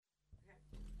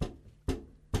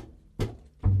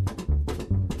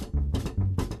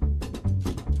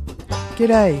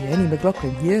G'day, Annie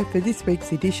McLaughlin here for this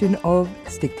week's edition of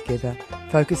Stick Together,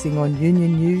 focusing on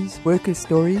union news, workers'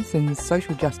 stories and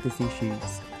social justice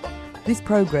issues. This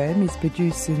program is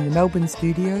produced in the Melbourne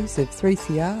studios of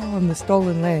 3CR on the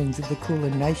stolen lands of the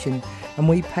Kulin Nation, and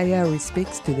we pay our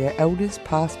respects to their elders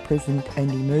past, present and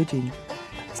emerging.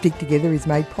 Stick Together is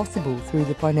made possible through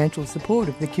the financial support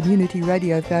of the Community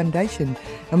Radio Foundation,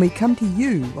 and we come to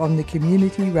you on the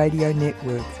Community Radio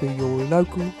Network through your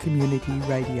local community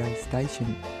radio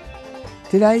station.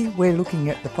 Today we're looking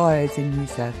at the fires in New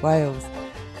South Wales,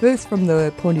 first from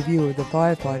the point of view of the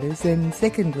firefighters and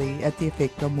secondly at the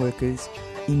effect on workers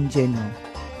in general.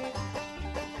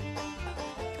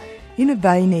 In a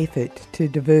vain effort to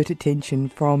divert attention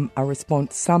from a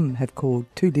response some have called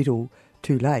too little,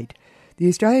 too late, the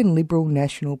Australian Liberal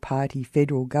National Party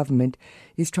federal government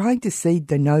is trying to seed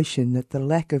the notion that the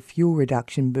lack of fuel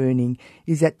reduction burning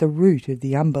is at the root of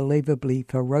the unbelievably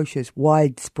ferocious,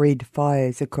 widespread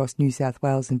fires across New South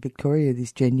Wales and Victoria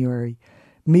this January.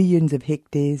 Millions of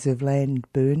hectares of land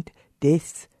burnt,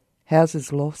 deaths,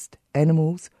 houses lost,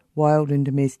 animals, wild and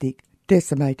domestic,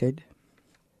 decimated.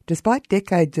 Despite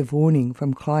decades of warning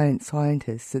from climate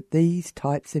scientists that these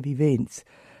types of events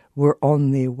were on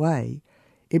their way,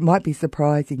 it might be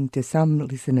surprising to some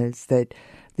listeners that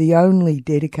the only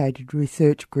dedicated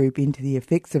research group into the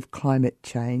effects of climate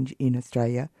change in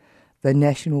Australia, the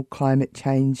National Climate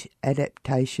Change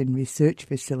Adaptation Research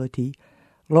Facility,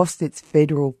 lost its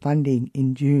federal funding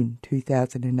in June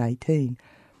 2018.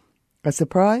 A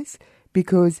surprise?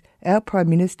 Because our Prime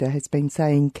Minister has been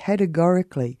saying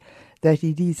categorically that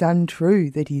it is untrue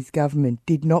that his government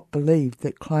did not believe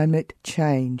that climate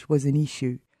change was an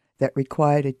issue that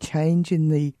required a change in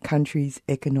the country's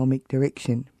economic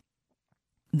direction.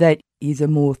 That is a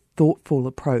more thoughtful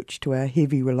approach to our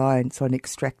heavy reliance on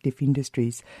extractive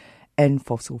industries and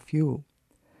fossil fuel.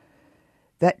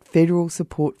 That federal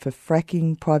support for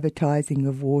fracking, privatising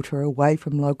of water away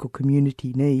from local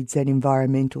community needs and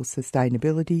environmental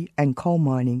sustainability and coal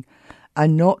mining are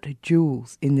not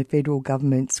jewels in the federal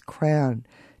government's crown,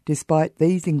 despite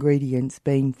these ingredients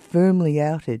being firmly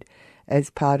outed as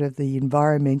part of the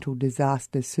environmental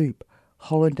disaster soup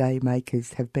holiday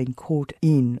makers have been caught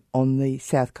in on the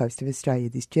south coast of Australia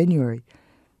this January.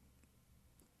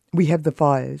 We have the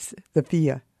fires, the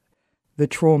fear, the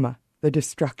trauma, the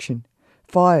destruction,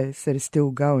 fires that are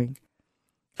still going.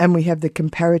 And we have the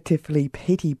comparatively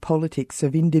petty politics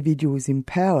of individuals in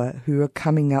power who are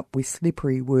coming up with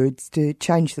slippery words to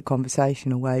change the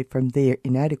conversation away from their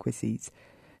inadequacies.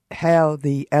 How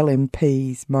the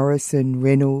LMPs, Morrison,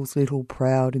 Reynolds,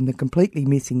 Littleproud and the completely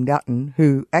missing Dutton,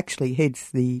 who actually heads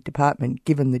the department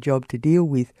given the job to deal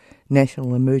with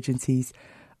national emergencies,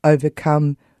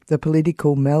 overcome the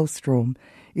political maelstrom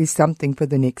is something for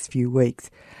the next few weeks.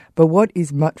 But what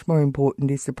is much more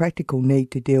important is the practical need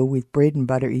to deal with bread and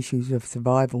butter issues of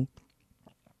survival.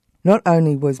 Not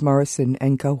only was Morrison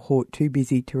and cohort too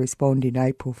busy to respond in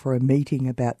April for a meeting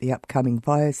about the upcoming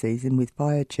fire season with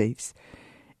fire chiefs,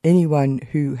 anyone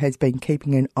who has been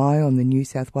keeping an eye on the New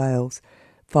South Wales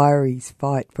Fireys'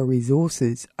 fight for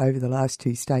resources over the last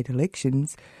two state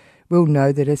elections will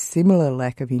know that a similar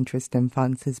lack of interest and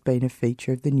funds has been a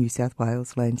feature of the New South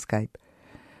Wales landscape.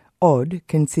 Odd,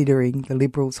 considering the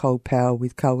Liberals hold power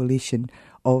with coalition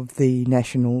of the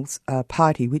Nationals, a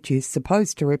party which is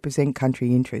supposed to represent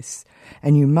country interests,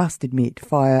 and you must admit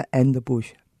fire and the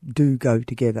bush do go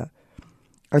together.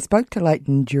 I spoke to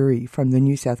Leighton Jury from the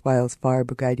New South Wales Fire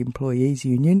Brigade Employees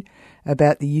Union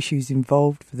about the issues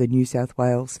involved for the New South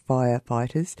Wales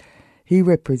firefighters he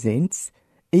represents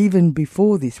even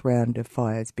before this round of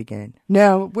fires began.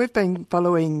 Now, we've been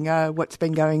following what's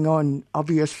been going on,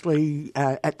 obviously,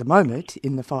 at the moment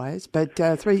in the fires, but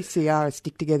 3CR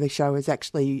Stick Together show has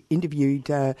actually interviewed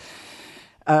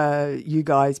you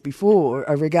guys before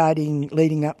regarding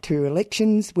leading up to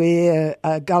elections. We're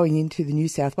going into the New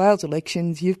South Wales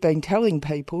elections. You've been telling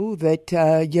people that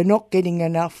you're not getting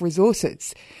enough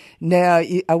resources. Now,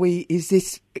 is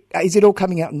it all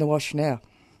coming out in the wash now?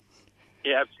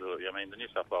 Yeah, absolutely. I mean, the New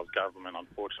South Wales government,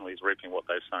 unfortunately, is reaping what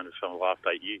they've sown for the last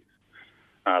 8 years.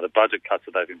 The budget cuts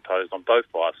that they've imposed on both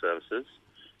fire services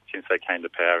since they came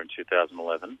to power in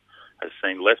 2011 has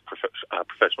seen less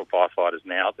professional firefighters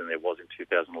now than there was in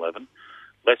 2011,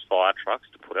 less fire trucks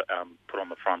to put on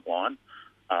the front line.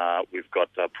 We've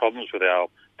got problems with our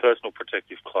personal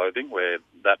protective clothing, where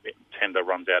that tender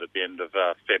runs out at the end of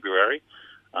February,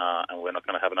 and we're not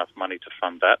going to have enough money to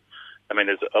fund that. I mean,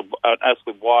 there's an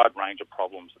absolutely wide range of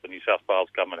problems that the New South Wales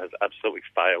government has absolutely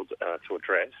failed to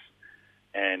address.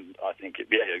 And I think,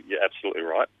 you're absolutely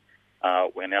right.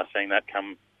 We're now seeing that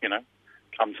come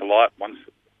to light once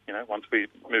once we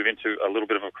move into a little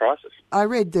bit of a crisis. I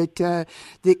read that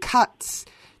the cuts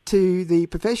to the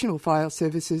professional fire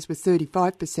services was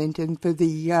 35%, and for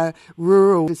the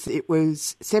rural it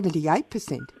was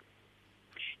 78%.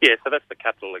 Yeah, so that's the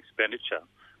capital expenditure.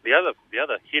 The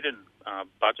other hidden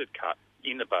budget cut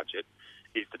in the budget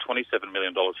is the $27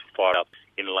 million for fire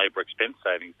in labour expense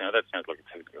savings. Now, that sounds like a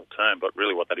technical term, but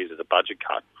really what that is a budget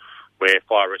cut where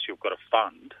Fire Rescue have got to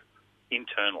fund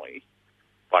internally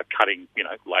by cutting,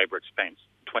 labour expense,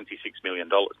 $26 million.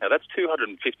 Now, that's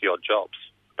 250-odd jobs.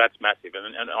 That's massive.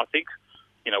 And I think,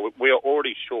 we are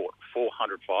already short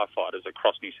 400 firefighters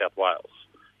across New South Wales,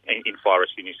 in Fire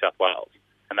Rescue New South Wales.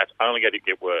 And that's only going to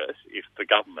get worse if the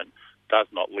government does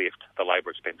not lift the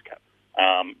labour expense cap.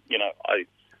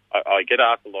 I get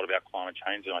asked a lot about climate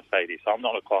change, and I say this: I'm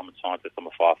not a climate scientist, I'm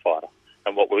a firefighter.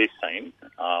 And what we've seen,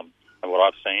 and what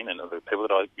I've seen, and the people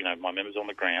that my members on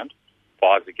the ground,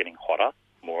 fires are getting hotter,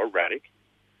 more erratic,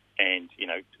 and,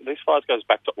 these fires goes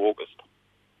back to August.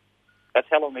 That's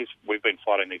how long we've been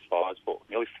fighting these fires for,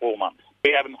 nearly 4 months.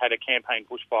 We haven't had a campaign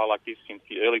bushfire like this since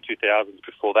the early 2000s,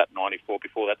 before that 94,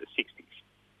 before that the 60s.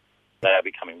 They are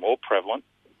becoming more prevalent,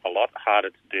 a lot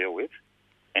harder to deal with,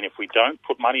 and if we don't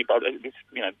put money, I don't think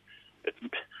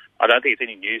it's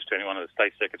any news to anyone of the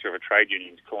State Secretary of a trade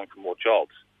union is calling for more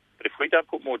jobs. But if we don't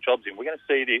put more jobs in, we're going to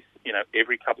see this,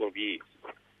 every couple of years.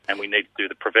 And we need to do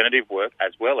the preventative work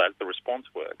as well as the response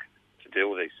work to deal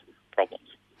with these problems.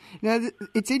 Now,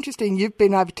 it's interesting, you've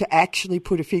been able to actually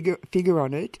put a figure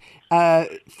on it.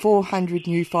 400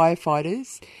 new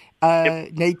firefighters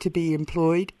need to be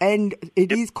employed, and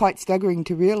it is quite staggering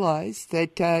to realise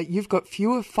that you've got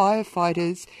fewer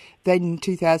firefighters than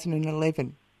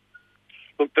 2011.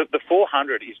 Look, the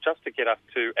 400 is just to get us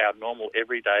to our normal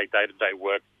everyday, day-to-day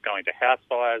work, going to house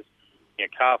fires,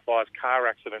 car fires, car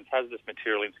accidents, hazardous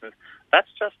material incidents. That's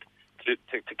just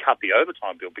to cut the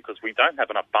overtime bill, because we don't have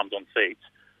enough bums on seats.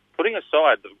 Putting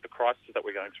aside the crisis that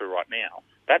we're going through right now,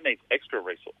 that needs extra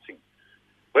resourcing.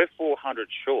 We're 400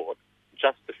 short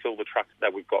just to fill the trucks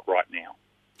that we've got right now.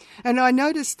 And I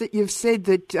noticed that you've said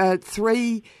that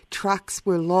 3 trucks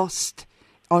were lost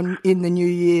in the New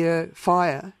Year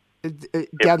fire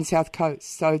down South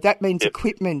Coast. So that means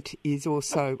equipment is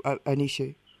also an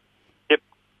issue. Yep.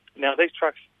 Now, these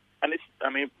trucks, and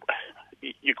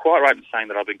you're quite right in saying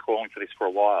that I've been calling for this for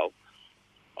a while.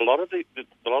 A lot of the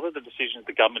decisions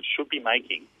the government should be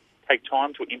making take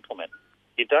time to implement.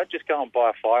 You don't just go and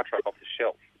buy a fire truck off the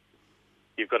shelf.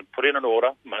 You've got to put in an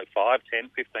order, 5, 10,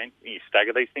 15, you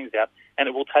stagger these things out, and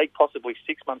it will take possibly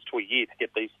 6 months to a year to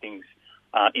get these things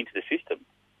into the system.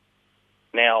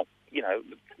 Now,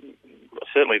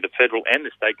 certainly the federal and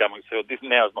the state government said this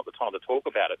now is not the time to talk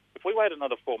about it. If we wait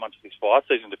another 4 months for this fire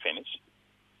season to finish,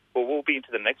 well, we'll be into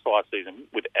the next fire season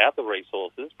without the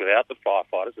resources, without the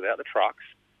firefighters, without the trucks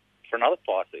for another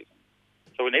fire season.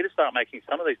 So we need to start making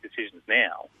some of these decisions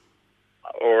now,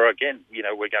 or again,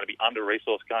 we're going to be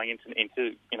under-resourced going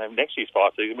into next year's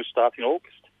fire season, which starts in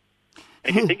August.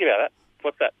 And if you think about that,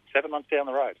 what's that, 7 months down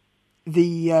the road?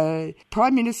 The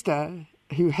Prime Minister,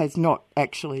 who has not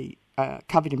actually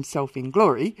covered himself in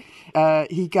glory,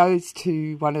 he goes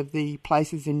to one of the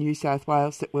places in New South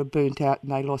Wales that were burnt out,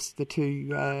 and they lost the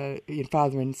 2,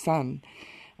 father and son.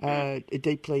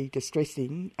 Deeply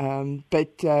distressing.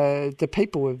 But the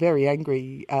people were very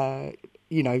angry,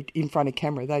 in front of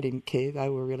camera. They didn't care. They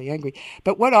were really angry.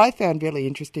 But what I found really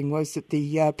interesting was that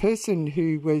the person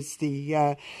who was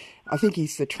I think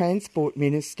he's the Transport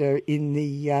Minister in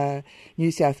the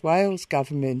New South Wales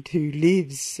government, who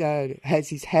has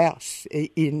his house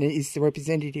is the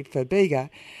representative for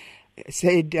Bega,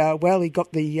 said, he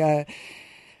got the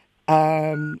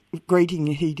greeting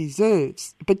he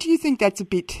deserves. But do you think that's a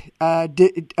bit,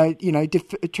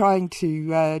 trying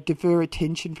to divert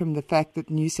attention from the fact that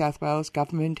the New South Wales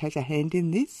government has a hand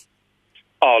in this?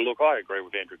 Oh, look, I agree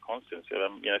with Andrew Constance.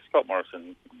 Scott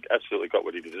Morrison absolutely got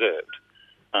what he deserved.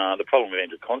 The problem with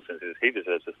Andrew Constance is he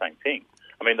deserves the same thing.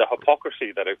 I mean, the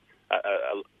hypocrisy that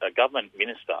a government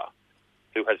minister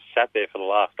who has sat there for the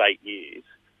last 8 years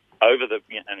over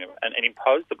and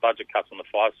imposed the budget cuts on the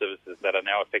fire services that are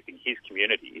now affecting his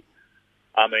community.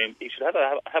 I mean, he should have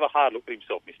a hard look at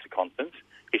himself, Mr. Constance.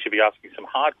 He should be asking some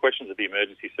hard questions of the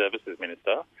Emergency Services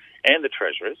Minister and the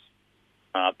Treasurers,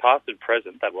 past and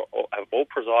present, that have all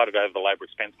presided over the labour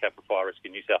expense cap for Fire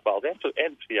Rescue New South Wales and for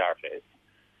the RFS,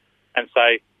 and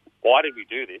say, why did we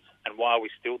do this and why are we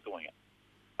still doing it?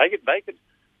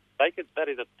 That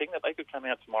is a thing that they could come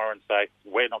out tomorrow and say,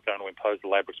 we're not going to impose the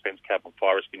labour expense cap on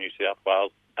Fire Rescue New South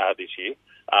Wales this year.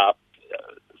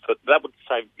 So that would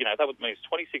save, that would mean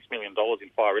 $26 million in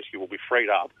fire rescue will be freed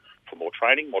up for more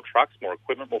training, more trucks, more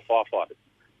equipment, more firefighters.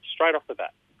 Straight off the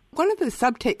bat. One of the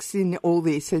subtexts in all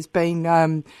this has been,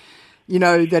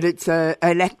 that it's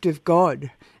an act of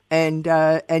God. And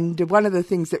one of the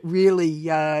things that really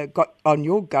got on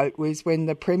your goat was when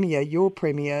your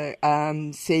premier,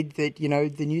 said that,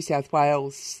 the New South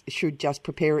Wales should just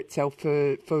prepare itself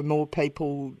for more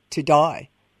people to die.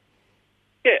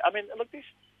 Yeah, I mean, look,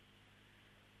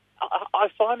 I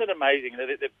find it amazing that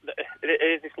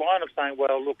there's this line of saying,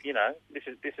 well, look, this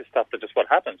is stuff that just what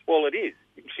happens. Well, it is.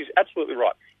 She's absolutely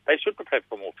right. They should prepare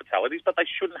for more fatalities, but they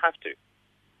shouldn't have to.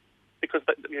 Because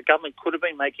the government could have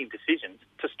been making decisions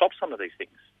to stop some of these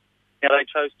things. Now, they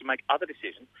chose to make other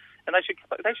decisions, and they should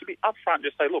be upfront and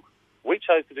just say, look, we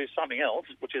chose to do something else,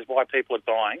 which is why people are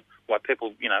dying, why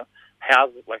people,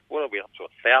 houses, like, what are we up to,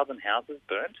 1,000 houses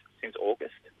burnt since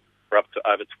August? We're up to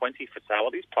over 20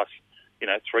 fatalities, plus,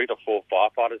 3 to 4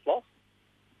 firefighters lost.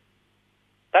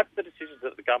 That's the decisions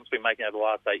that the government's been making over the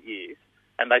last 8 years,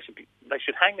 and they should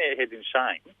hang their heads in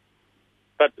shame.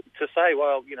 But to say,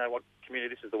 well, what,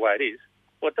 community, this is the way it is,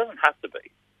 well, it doesn't have to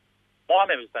be. My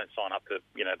members don't sign up to,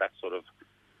 that sort of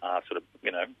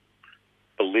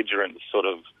belligerent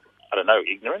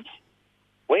ignorance.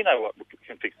 We know what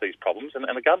can fix these problems, and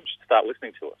the government should start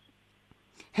listening to us.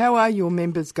 How are your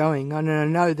members going? I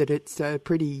know that it's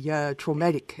pretty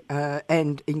traumatic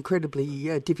and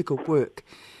incredibly difficult work.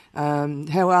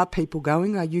 How are people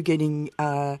going? Are you getting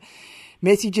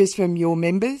messages from your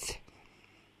members?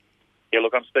 Yeah,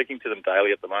 look, I'm speaking to them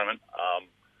daily at the moment.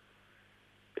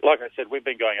 Like I said, we've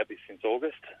been going at this since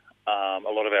August. A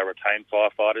lot of our retained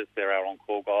firefighters, they're our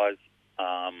on-call guys.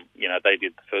 They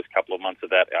did the first couple of months of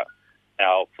that.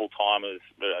 Our full-timers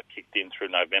kicked in through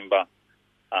November.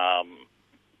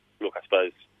 Look, I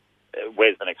suppose,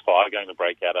 where's the next fire going to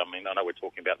break out? I mean, I know we're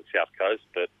talking about the South Coast,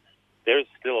 but there is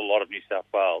still a lot of New South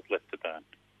Wales left to burn.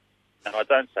 And I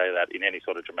don't say that in any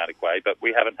sort of dramatic way, but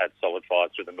we haven't had solid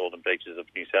fires through the northern beaches of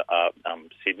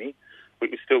Sydney.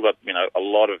 We've still got, a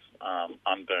lot of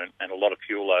unburnt and a lot of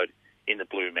fuel load in the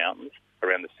Blue Mountains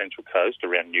around the Central Coast,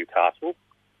 around Newcastle.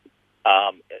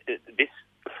 I'm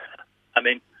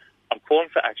calling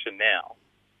for action now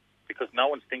because no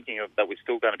one's thinking that we're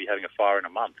still going to be having a fire in a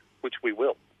month, which we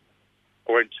will,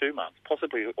 or in 2 months,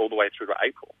 possibly all the way through to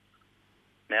April.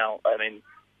 Now,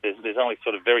 there's only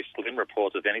sort of very slim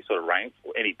reports of any sort of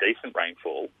rainfall, any decent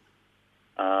rainfall.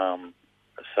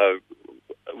 So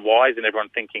why isn't everyone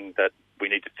thinking that we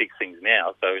need to fix things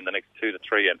now? So in the next 2 to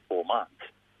 3 and 4 months,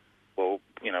 well,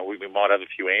 we might have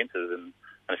a few answers and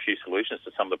a few solutions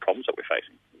to some of the problems that we're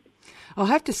facing. I'll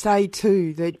have to say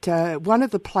too that one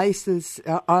of the places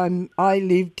I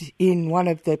lived in, one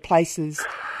of the places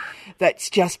that's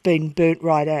just been burnt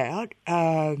right out,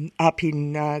 up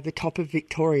in the top of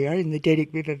Victoria in the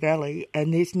Dedic River Valley,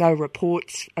 and there's no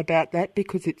reports about that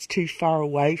because it's too far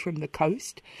away from the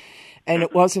coast. And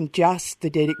it wasn't just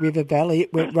the Dedic River Valley,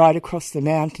 it went right across the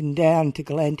mountain down to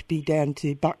Galantapee, down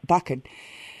to Buchan.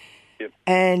 Yep.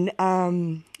 And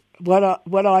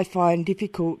what I find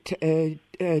difficult to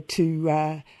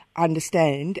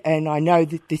understand, and I know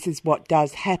that this is what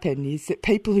does happen, is that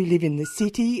people who live in the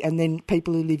city and then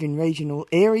people who live in regional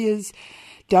areas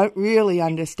don't really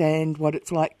understand what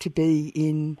it's like to be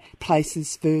in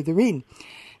places further in.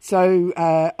 So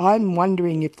I'm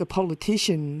wondering if the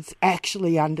politicians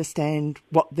actually understand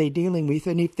what they're dealing with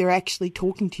and if they're actually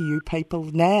talking to you people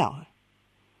now.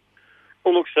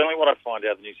 Well, look, certainly what I find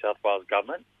out of the New South Wales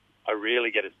government, I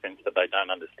really get a sense that they don't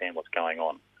understand what's going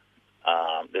on.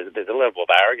 There's a level of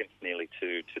arrogance nearly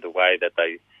to the way that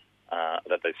they're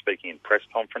speaking in press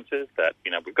conferences, that,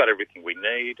 we've got everything we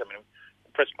need. I mean,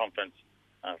 the press conference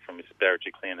from Mr.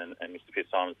 Berejiklian and Mr.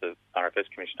 Fitzsimons, the RFS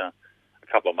Commissioner, a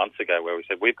couple of months ago, where we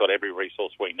said, we've got every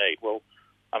resource we need. Well,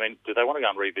 I mean, do they want to go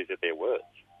and revisit their words?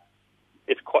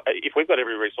 If we've got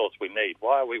every resource we need,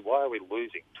 why are we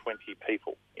losing 20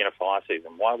 people in a fire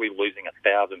season? Why are we losing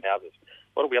 1,000 houses?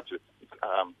 What are we up to?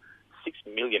 6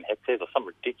 million hectares, or some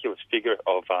ridiculous figure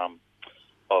of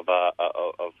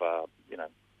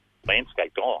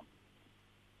landscape gone.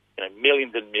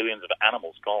 Millions and millions of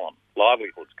animals gone,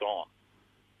 livelihoods gone.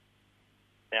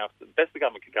 Now, if the best the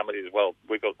government can come at is, well,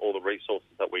 we've got all the resources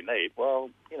that we need.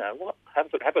 Well, have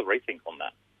a rethink on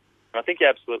that. And I think you're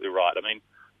absolutely right. I mean,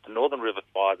 the Northern River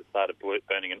fires that started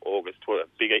burning in August were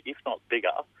bigger, if not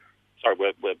bigger. Sorry,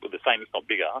 we're the same, if not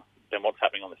bigger, than what's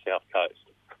happening on the South Coast.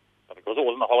 Because it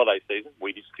wasn't the holiday season,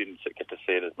 we just didn't get to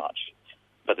see it as much.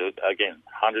 But again,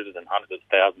 hundreds and hundreds of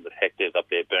thousands of hectares up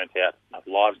there burnt out,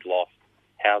 lives lost,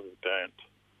 houses burnt,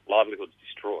 livelihoods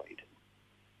destroyed.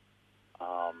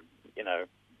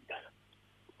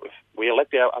 We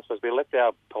elect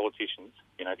our politicians,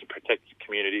 to protect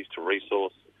communities, to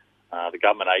resource the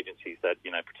government agencies that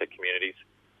protect communities,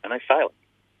 and they fail.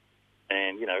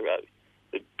 And,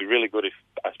 it'd be really good if,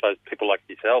 I suppose, people like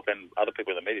yourself and other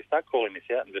people in the media start calling this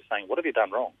out and just saying, what have you done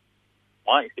wrong?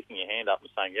 Why aren't you sticking your hand up and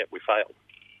saying, yep, we failed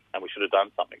and we should have done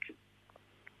something?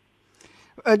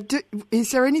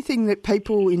 Is there anything that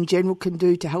people in general can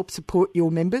do to help support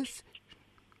your members?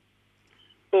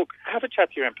 Look, have a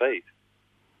chat to your MPs.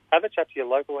 Have a chat to your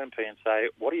local MP and say,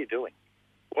 what are you doing?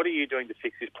 What are you doing to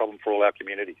fix this problem for all our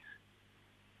communities?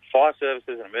 Fire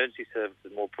services and emergency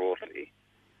services more broadly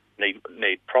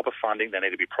need proper funding. They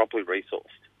need to be properly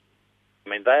resourced. I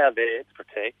mean, they are there to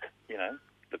protect,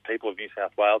 the people of New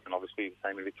South Wales and obviously the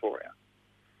same in Victoria.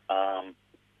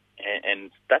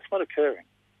 And that's not occurring.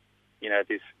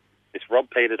 This Rob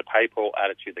Peter to pay Paul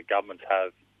attitude that governments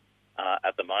have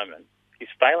at the moment is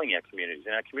failing our communities,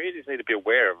 and our communities need to be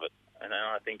aware of it. And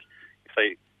I think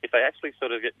if they actually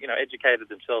sort of educated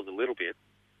themselves a little bit,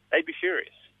 they'd be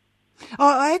furious.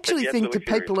 I actually think that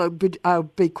people are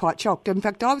be quite shocked. In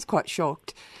fact, I was quite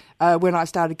shocked when I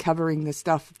started covering the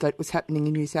stuff that was happening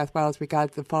in New South Wales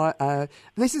regarding the fire.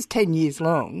 This is 10 years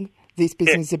long, this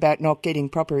business about not getting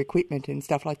proper equipment and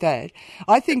stuff like that.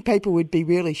 I think people would be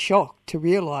really shocked to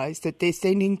realise that they're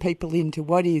sending people into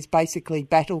what is basically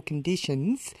battle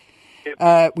conditions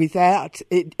without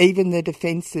even the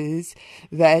defences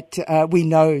that we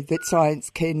know that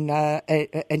science can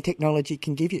and technology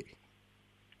can give you.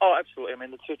 Oh, absolutely. I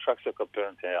mean, the two trucks that got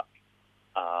burnt out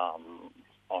on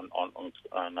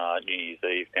New Year's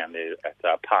Eve down there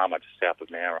at Palmer, just south of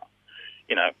Nowra,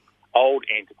 old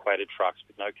antiquated trucks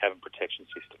with no cabin protection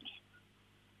systems.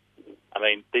 I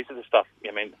mean, these are the stuff,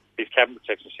 these cabin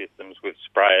protection systems with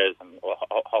sprayers and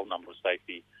a whole number of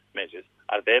safety measures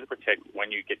are there to protect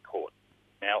when you get caught.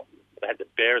 Now, they had the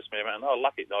barest member, and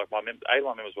lucky,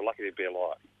 A-line members were lucky to be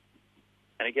alive.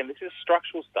 And again, this is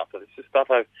structural stuff. This is stuff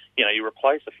you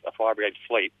replace a fire brigade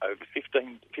fleet over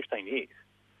 15 years.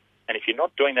 And if you're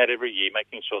not doing that every year,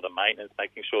 making sure the maintenance,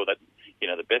 making sure that,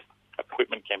 the best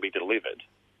equipment can be delivered,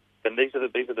 then these are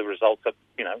the results that,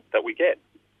 that we get.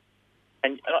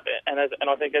 And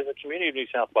I think as a community of New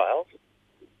South Wales,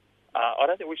 I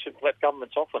don't think we should let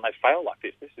governments off when they fail like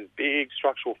this. This is big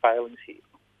structural failings here.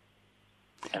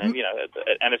 And,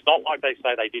 and it's not like they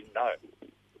say they didn't know.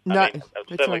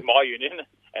 Certainly my union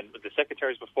and the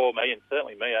secretaries before me, and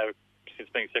certainly me since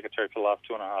being secretary for the last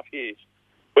 2.5 years,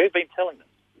 we've been telling them,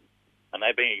 and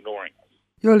they've been ignoring us.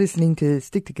 You're listening to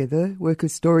Stick Together,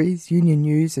 workers' stories, union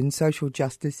news and social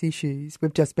justice issues.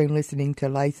 We've just been listening to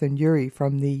Lathan Urey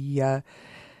from the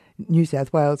New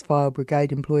South Wales Fire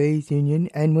Brigade Employees Union,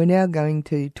 and we're now going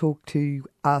to talk to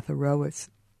Arthur Rowis.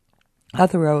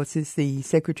 Arthur Rowis is the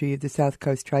Secretary of the South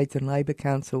Coast Trades and Labour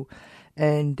Council,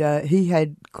 and he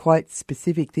had quite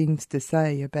specific things to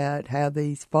say about how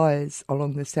these fires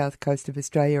along the south coast of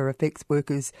Australia affects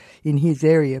workers in his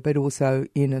area, but also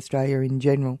in Australia in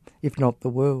general, if not the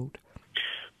world.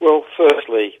 Well,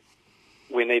 firstly,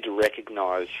 we need to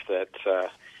recognise that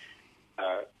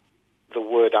the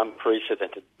word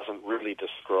unprecedented doesn't really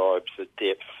describe the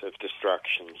depth of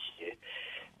destruction here.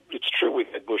 It's true we've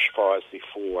had bushfires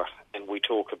before, and we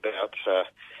talk about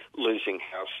losing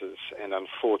houses and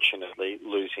unfortunately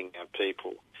losing our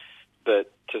people.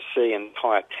 But to see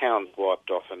entire towns wiped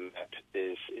off a map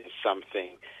is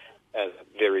something at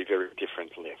a very, very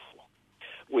different level.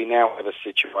 We now have a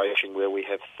situation where we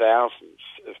have thousands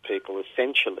of people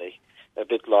essentially a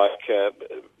bit like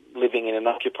living in an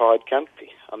occupied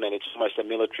country. I mean, it's almost a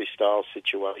military-style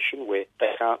situation where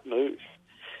they can't move.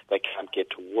 They can't get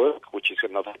to work, which is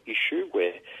another issue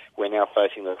where we're now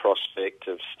facing the prospect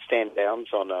of stand-downs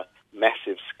on a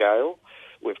massive scale.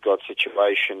 We've got a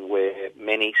situation where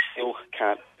many still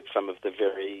can't get some of the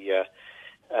very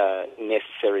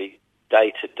necessary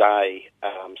day-to-day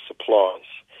supplies.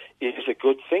 It is a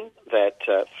good thing that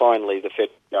finally the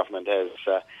federal government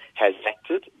has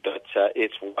acted, but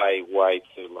it's way, way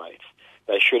too late.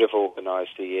 They should have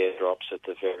organised the airdrops at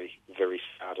the very, very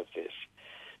start of this.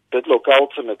 But look,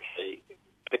 ultimately,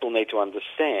 people need to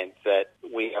understand that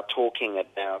we are talking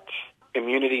about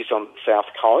communities on the South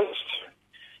Coast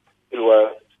who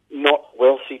are not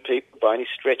wealthy people by any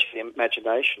stretch of the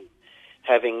imagination,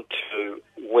 having to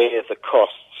wear the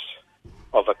costs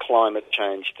of a climate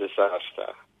change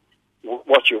disaster.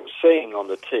 What you're seeing on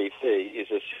the TV is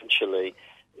essentially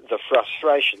the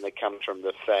frustration that comes from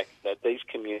the fact that these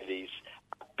communities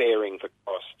are bearing the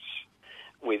costs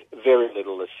with very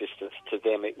little assistance to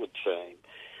them, it would seem.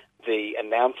 The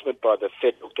announcement by the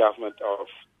federal government of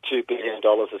 $2 billion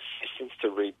assistance to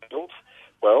rebuild,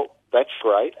 well, that's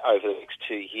great over the next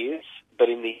 2 years, but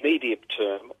in the immediate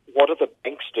term, what are the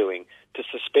banks doing to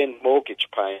suspend mortgage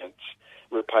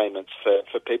repayments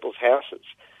for people's houses?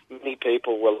 many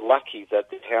people were lucky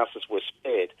that their houses were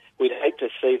spared. We'd hate to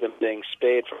see them being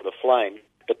spared from the flame,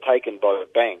 but taken by the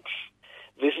banks.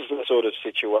 This is the sort of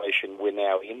situation we're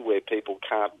now in, where people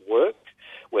can't work,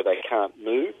 where they can't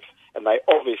move, and they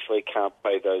obviously can't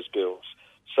pay those bills.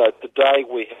 So today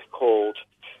we have called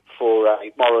for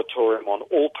a moratorium on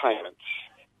all payments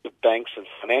to banks and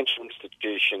financial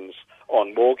institutions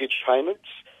on mortgage payments,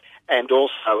 and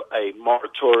also a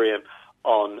moratorium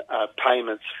on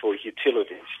payments for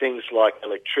utilities, things like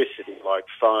electricity, like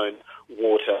phone,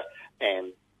 water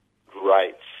and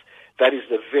rates. That is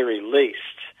the very least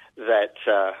that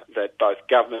both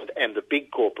government and the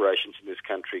big corporations in this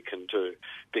country can do,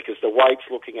 because the way it's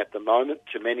looking at the moment,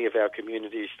 to many of our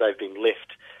communities, they've been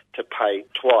left to pay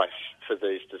twice for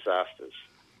these disasters.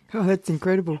 Oh, that's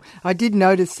incredible. I did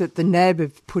notice that the NAB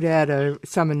have put out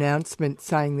some announcement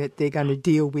saying that they're going to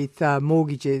deal with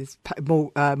mortgage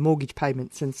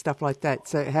payments and stuff like that,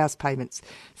 so house payments.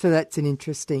 So that's an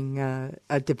interesting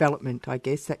development, I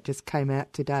guess, that just came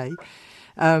out today.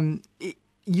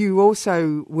 You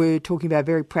also were talking about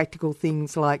very practical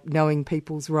things like knowing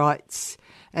people's rights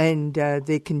and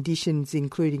their conditions,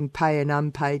 including pay and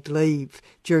unpaid leave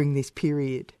during this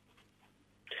period.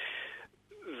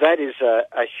 That is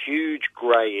a huge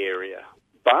grey area.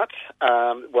 But,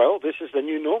 this is the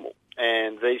new normal,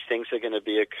 and these things are going to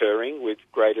be occurring with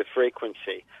greater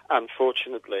frequency,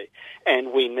 unfortunately.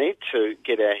 And we need to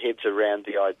get our heads around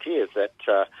the idea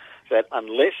that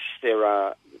unless there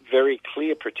are very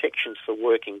clear protections for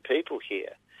working people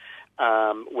here,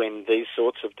 when these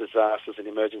sorts of disasters and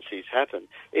emergencies happen,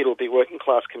 it'll be working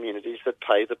class communities that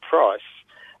pay the price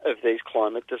of these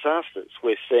climate disasters.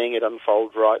 We're seeing it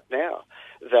unfold right now,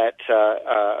 that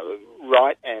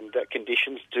right and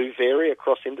conditions do vary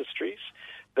across industries,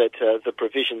 but the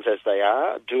provisions as they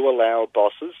are do allow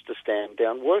bosses to stand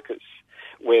down workers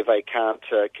where they can't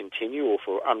continue or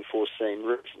for unforeseen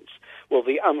reasons. Well,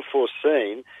 the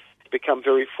unforeseen become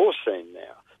very foreseen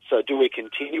now. So do we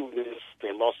continue with this,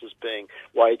 their losses being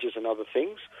wages and other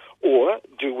things, or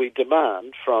do we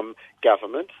demand from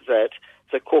government that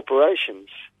the corporations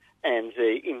and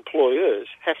the employers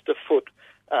have to foot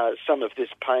some of this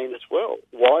pain as well?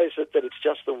 Why is it that it's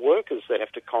just the workers that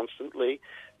have to constantly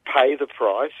pay the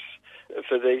price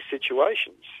for these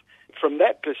situations? From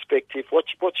that perspective, what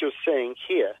you're seeing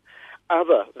here,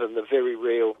 other than the very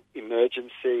real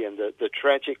emergency and the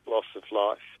tragic loss of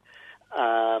life,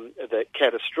 the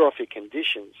catastrophic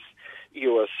conditions,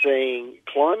 you are seeing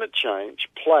climate change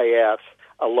play out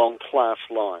along class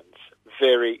lines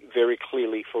very, very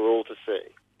clearly for all to see.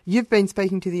 You've been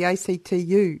speaking to the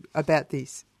ACTU about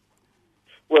this.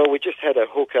 Well, we just had a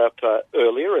hookup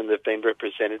earlier, and there have been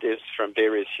representatives from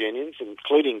various unions,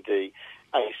 including the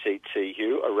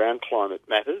ACTU, around climate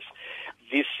matters.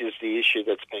 This is the issue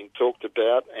that's being talked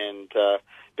about and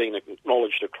being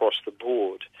acknowledged across the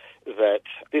board, that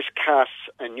this casts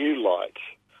a new light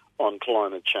on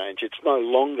climate change. It's no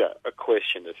longer a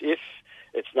question of if,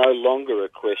 it's no longer a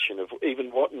question of even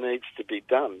what needs to be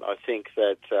done. I think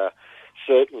that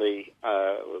certainly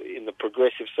in the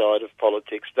progressive side of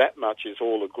politics, that much is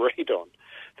all agreed on.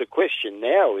 The question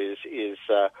now is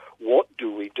what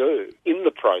do we do in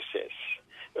the process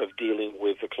of dealing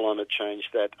with the climate change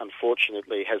that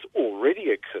unfortunately has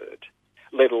already occurred,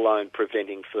 let alone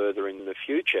preventing further in the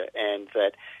future, and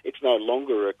that it's no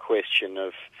longer a question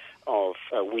of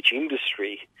which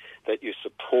industry that you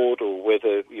support or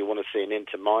whether you want to see an end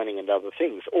to mining and other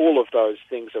things. All of those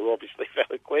things are obviously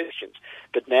valid questions,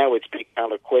 but now it's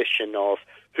become a question of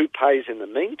who pays in the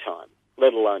meantime,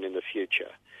 let alone in the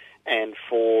future. And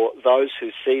for those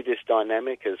who see this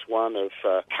dynamic as one of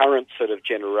current sort of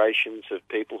generations of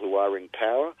people who are in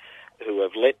power, who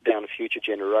have let down future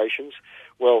generations,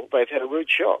 well, they've had a rude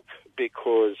shock,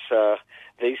 because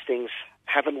these things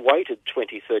haven't waited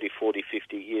 20, 30, 40,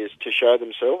 50 years to show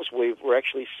themselves. We're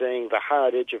actually seeing the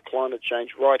hard edge of climate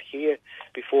change right here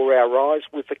before our eyes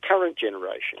with the current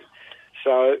generation.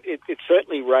 So it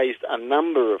certainly raised a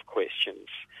number of questions,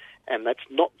 and that's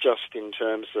not just in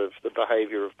terms of the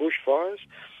behaviour of bushfires,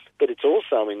 but it's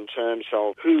also in terms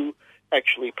of who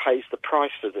actually pays the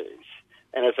price for these.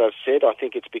 And as I've said, I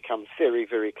think it's become very,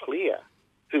 very clear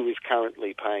who is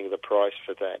currently paying the price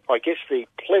for that. I guess the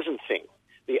pleasant thing,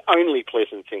 the only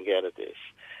pleasant thing out of this,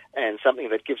 and something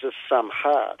that gives us some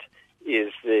heart,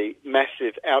 is the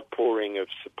massive outpouring of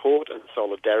support and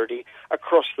solidarity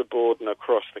across the board and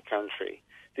across the country.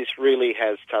 This really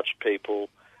has touched people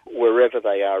wherever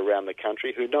they are around the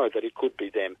country who know that it could be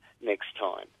them next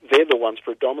time. They're the ones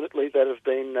predominantly that have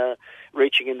been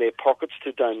reaching in their pockets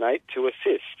to donate, to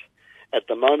assist. At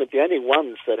the moment, the only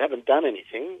ones that haven't done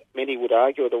anything, many would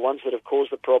argue, are the ones that have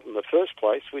caused the problem in the first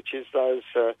place, which is those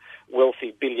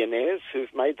wealthy billionaires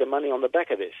who've made the money on the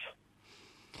back of this.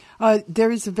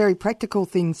 There is a very practical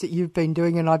things that you've been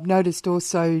doing, and I've noticed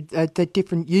also that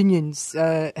different unions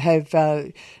have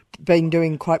been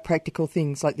doing quite practical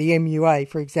things, like the MUA,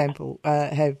 for example,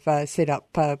 have set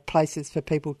up places for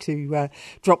people to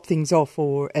drop things off,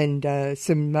 and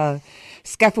some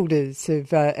scaffolders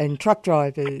and truck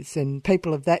drivers and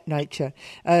people of that nature.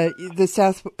 The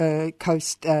South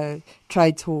Coast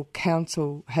Trades Hall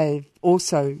Council have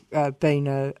also been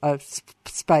a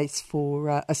space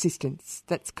for assistance.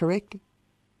 That's correct?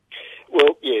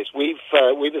 Well, yes,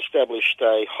 we've established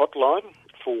a hotline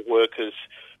for workers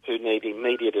who need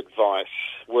immediate advice,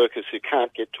 workers who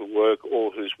can't get to work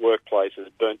or whose workplace is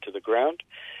burnt to the ground,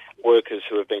 workers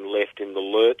who have been left in the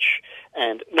lurch,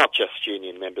 and not just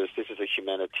union members. This is a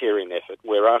humanitarian effort.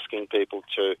 We're asking people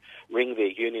to ring their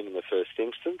union in the first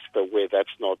instance, but where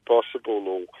that's not possible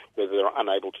or whether they're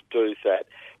unable to do that,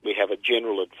 we have a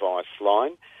general advice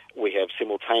line. We have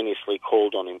simultaneously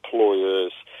called on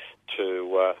employers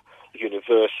to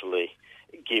universally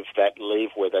give that leave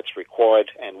where that's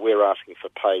required, and we're asking for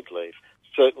paid leave.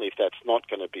 Certainly, if that's not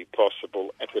going to be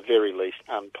possible, at the very least,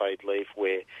 unpaid leave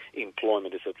where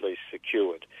employment is at least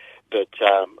secured. But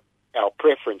our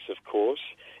preference, of course,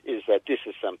 is that this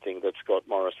is something that Scott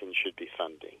Morrison should be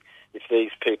funding. If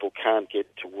these people can't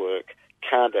get to work,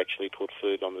 can't actually put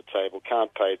food on the table,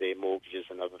 can't pay their mortgages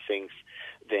and other things,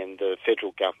 then the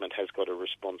federal government has got a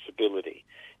responsibility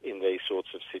in these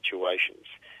sorts of situations.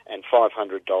 And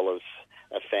 $500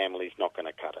 a family is not going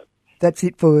to cut it. That's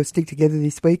it for Stick Together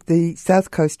this week. The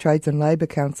South Coast Trades and Labour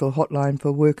Council hotline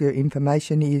for worker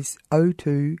information is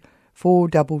 02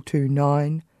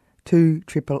 4229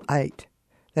 2888.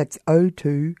 That's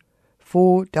 02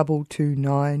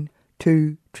 4229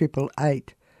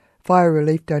 2888. Fire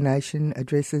relief donation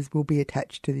addresses will be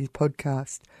attached to this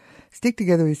podcast. Stick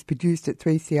Together is produced at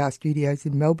 3CR Studios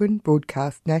in Melbourne,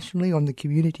 broadcast nationally on the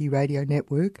Community Radio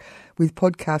Network, with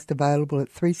podcast available at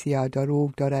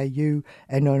 3cr.org.au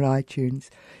and on iTunes.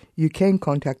 You can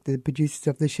contact the producers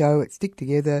of the show at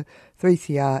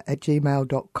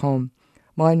sticktogether3cr@gmail.com.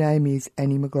 My name is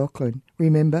Annie McLaughlin.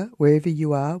 Remember, wherever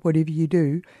you are, whatever you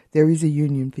do, there is a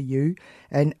union for you.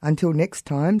 And until next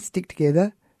time, stick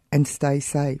together and stay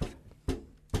safe.